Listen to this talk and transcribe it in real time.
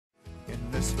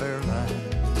this fair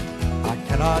land. I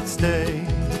cannot stay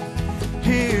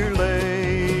here,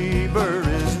 labor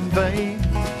is in vain.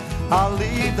 I'll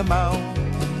leave the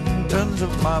mountains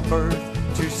of my birth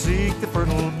to seek the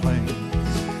fertile plains.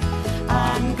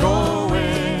 I'm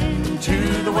going to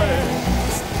the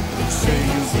west. You say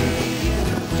you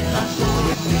will not go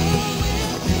with me.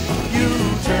 You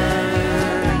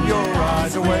turn your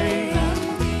eyes away.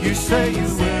 You say you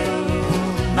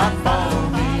will not follow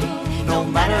me, no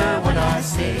matter what I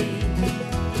say.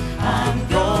 I'm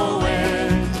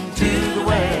going to the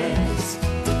west.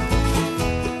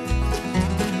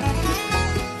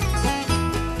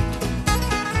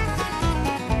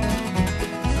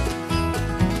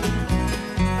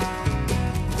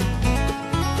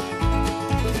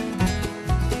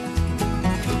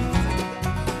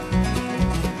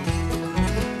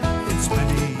 It's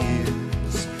many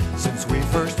years since we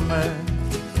first met,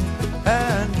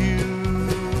 and you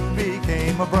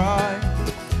became a bride.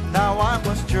 Now I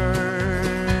must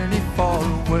journey far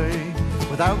away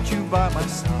without you by my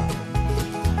side.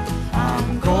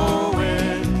 I'm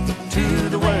going to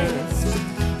the west.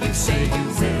 You say you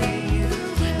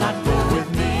will not go with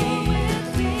me.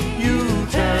 You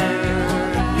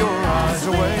turn your eyes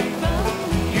away.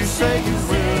 You say you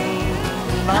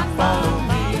will not follow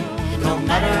me, no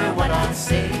matter what I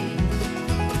say.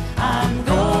 I'm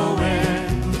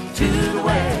going to the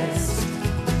west.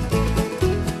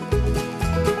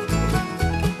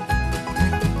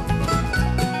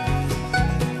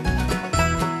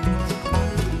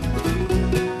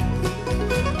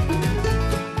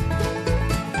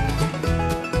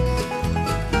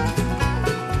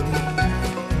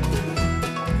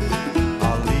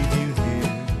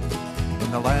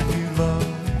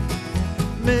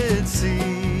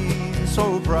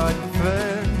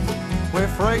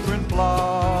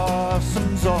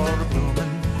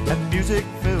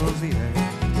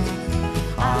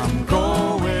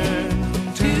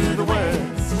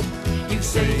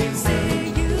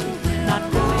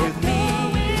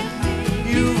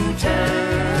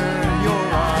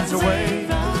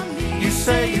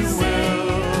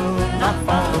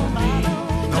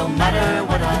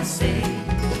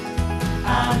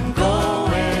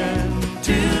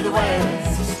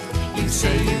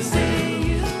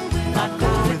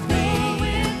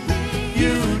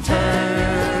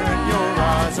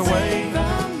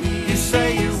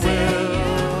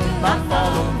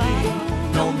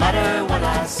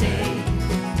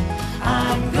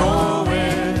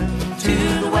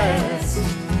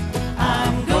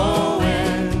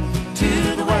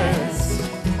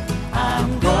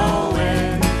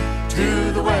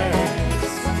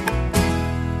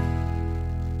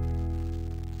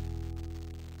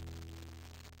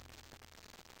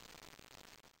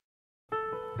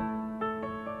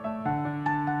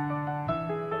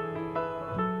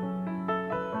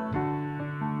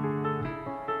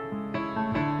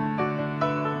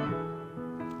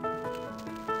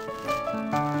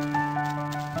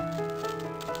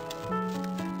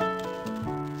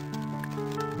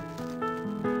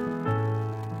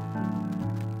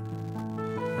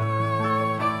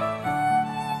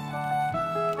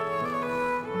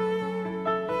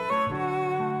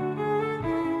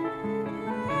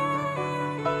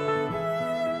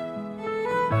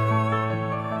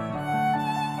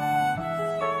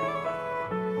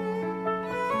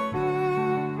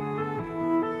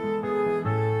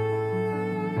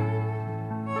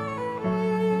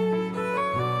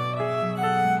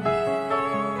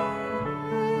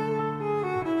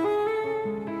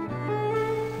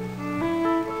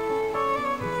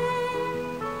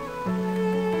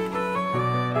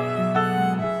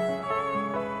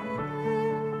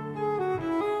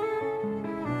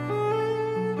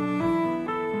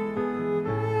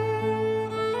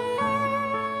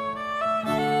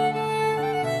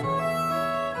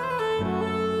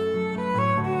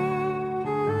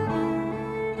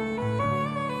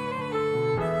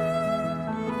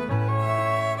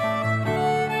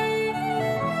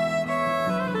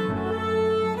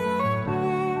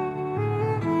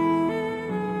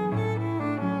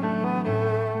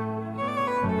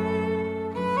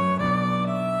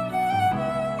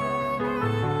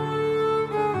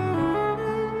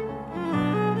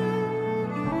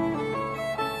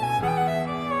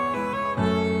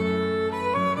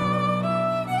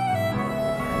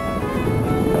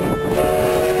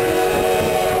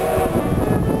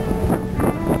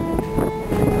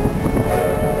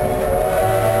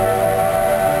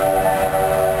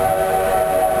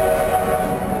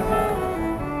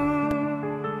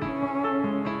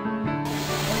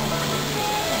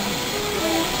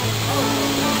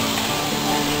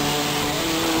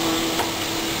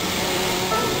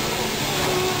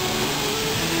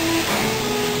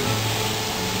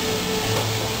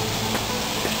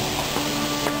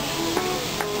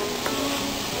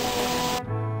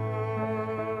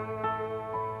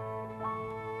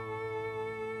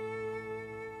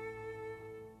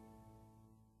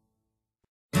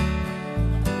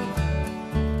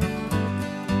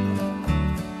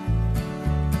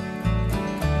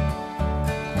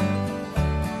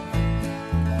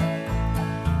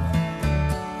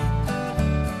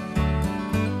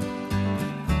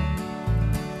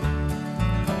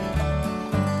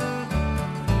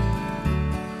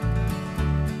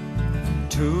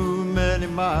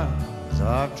 miles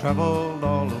I've traveled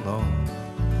all alone.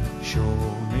 Show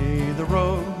me the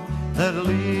road that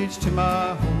leads to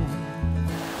my home.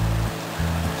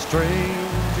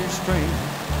 Stranger, stranger,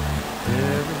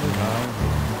 everywhere I go.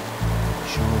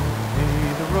 Show me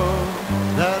the road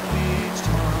that leads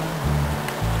to my home.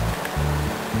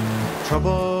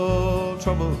 Trouble,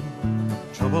 trouble,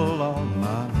 trouble on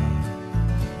my mind.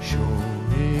 Show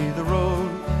me the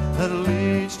road that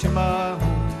leads to my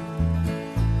home.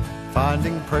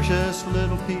 Finding precious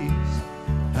little peace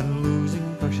and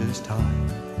losing precious time.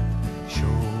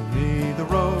 Show me the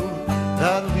road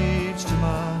that leads to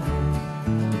my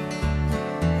home.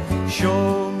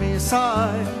 Show me a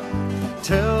sign,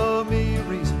 tell me a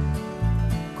reason.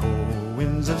 Cold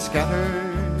winds have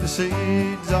scattered the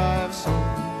seeds I've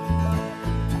sown.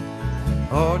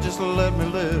 Or just let me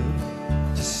live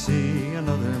to see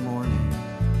another morning.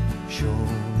 Show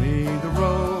me the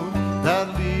road that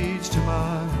leads to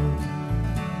my home.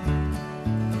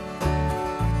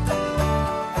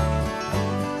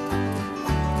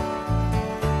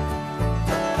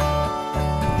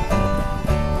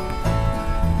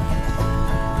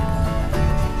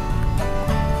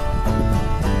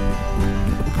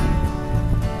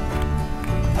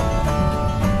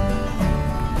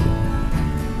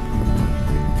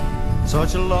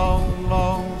 Such a long,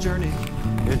 long journey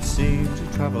it seems to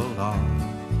travel on.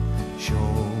 Show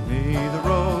me the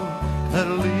road that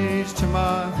leads to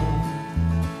my home.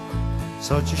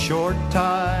 Such a short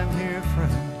time here,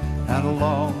 friend, and a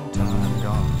long time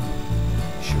gone.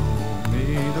 Show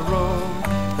me the road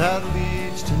that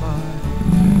leads to my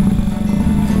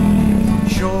home.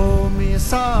 Show me a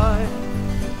sign,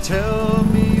 tell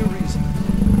me a reason.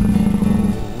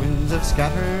 Cold winds have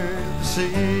scattered the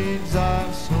seeds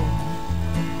I've sown.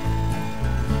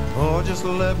 Or just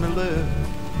let me live